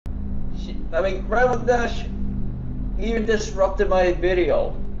I mean, Rainbow.Exe even disrupted my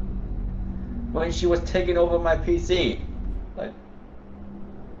video when she was taking over my PC.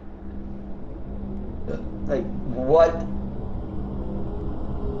 Like, what?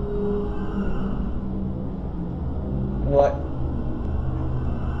 What?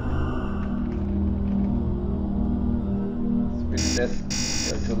 Speak this.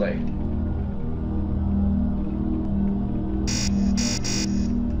 You're too late.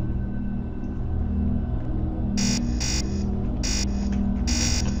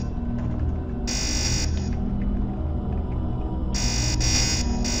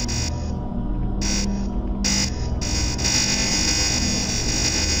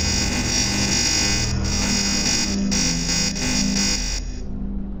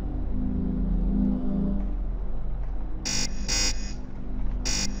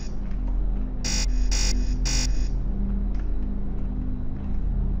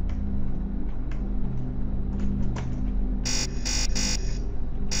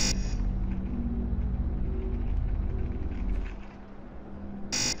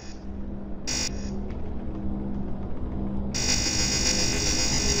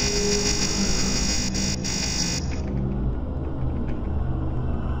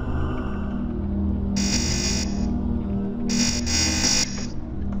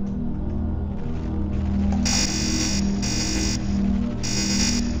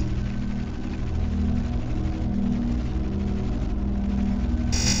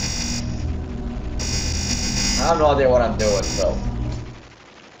 I have no idea what I'm doing, so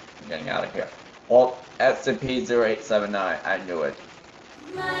I'm getting out of here. Well, SCP-0879, I knew it.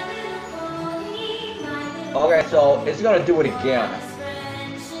 Okay, so it's gonna do it again.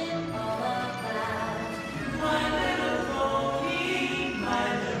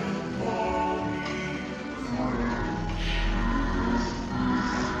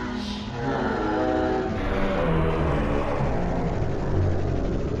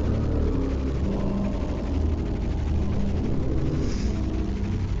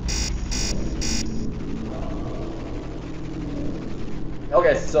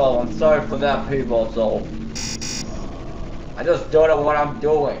 Okay, so I'm sorry for that, people, so I just don't know what I'm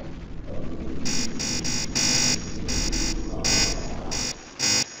doing.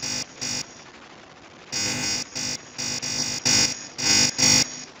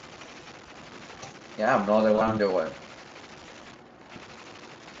 Yeah, I have no idea what I'm doing.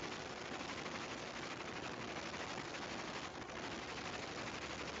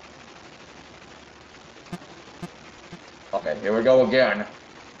 Okay, here we go again.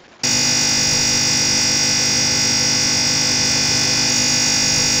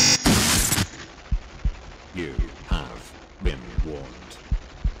 You have been warned.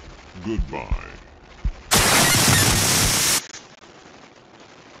 Goodbye.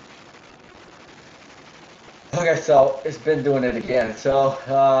 Okay, so it's been doing it again. So,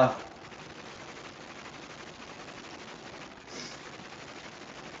 now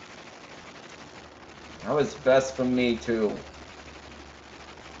it's best for me to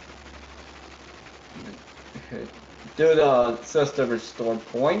do the system restore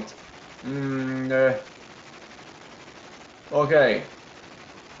point. Okay.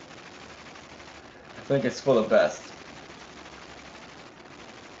 I think it's for the best.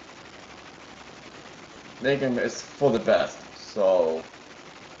 Thinking it's for the best. So,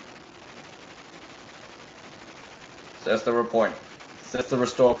 system point. System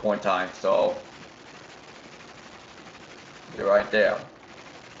restore point time. So, you're right there.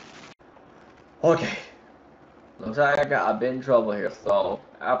 Okay. Looks like I got a bit in trouble here. So,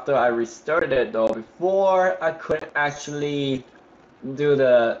 after I restarted it though, before I could actually do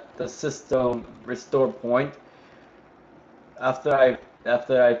the system restore point, after I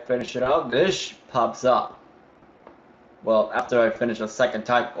finish it out, this pops up. Well, after I finish the second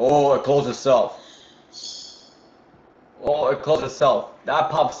time, oh, it closed itself. Oh, it closed itself. That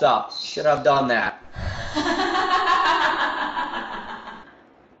pops up. Should have done that.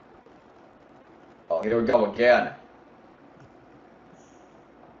 Oh, here we go again.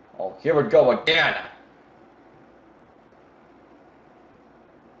 Oh, here we go again.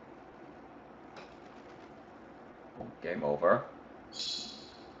 Game over.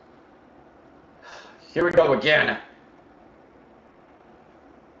 Here we go again.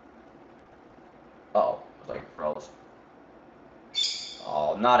 Oh, like it froze.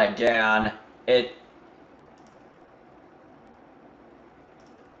 Oh, not again. It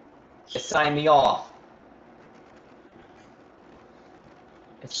signed me off.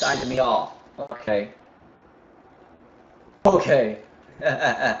 It signed me off. Okay. Okay.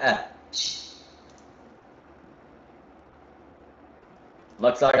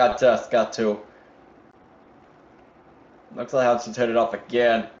 Looks like I just got to. Looks like I have to turn it off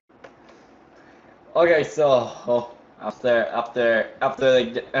again. Okay, so after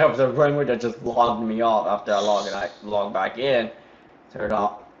Rainbow that just logged me off after I log back in, turn it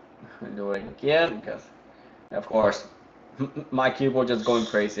off and do it again because of course my keyboard just going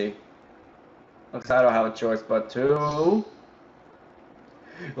crazy. Looks like I don't have a choice but to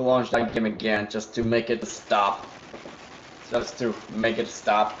launch that game again just to make it stop. Just to make it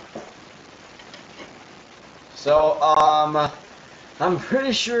stop. So I'm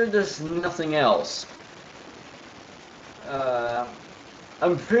pretty sure there's nothing else.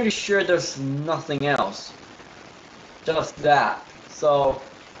 I'm pretty sure there's nothing else. Just that. So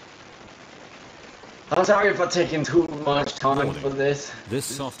I'm sorry if I'm taking too much time for this. This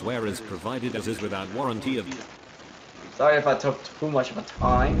software is provided as is without warranty of... Sorry if I took too much of a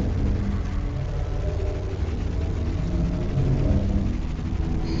time.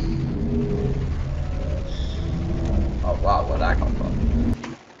 Oh wow, where'd that come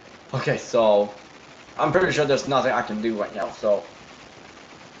from? Okay, so I'm pretty sure there's nothing I can do right now, so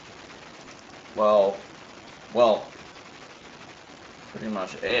well, pretty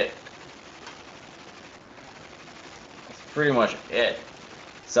much it. That's pretty much it.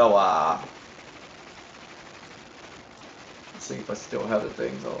 So let's see if I still have the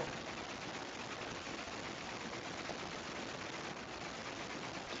thing though.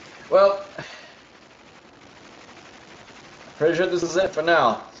 Well, pretty sure this is it for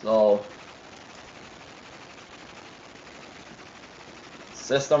now. So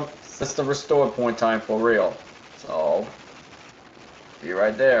system restore point time for real. So be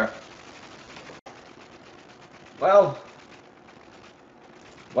right there. Well,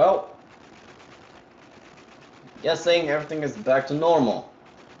 guessing everything is back to normal.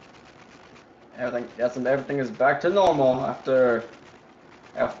 Everything is back to normal after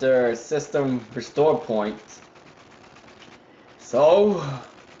system restore points. So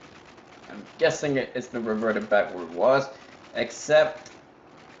I'm guessing it's been reverted back where it was, except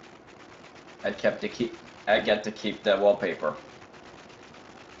I get to keep that wallpaper.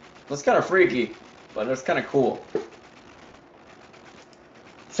 That's kind of freaky, but it's kind of cool.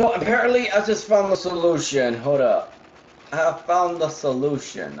 So apparently I just found the solution. Hold up. I found the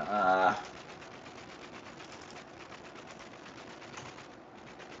solution. I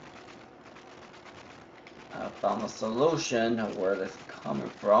found the solution of where this is coming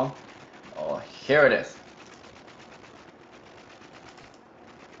from. Oh, here it is.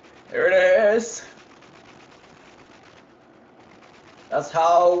 Here it is. That's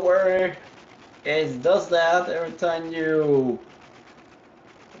how where it does that every time you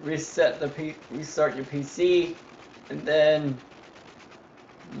restart your PC, and then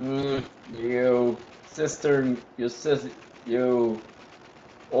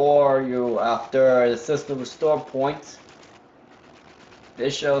after the system restore points.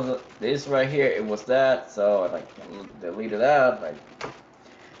 This shows this right here. It was that, so I deleted that. Like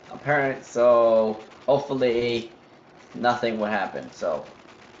apparently, so hopefully nothing will happen. So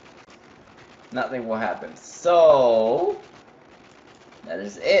nothing will happen. So that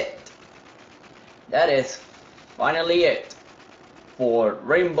is it. That is finally it for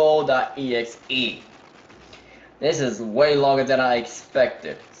Rainbow.Exe. This is way longer than I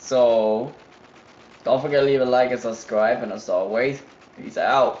expected. So don't forget to leave a like and subscribe, and as always, peace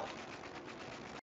out.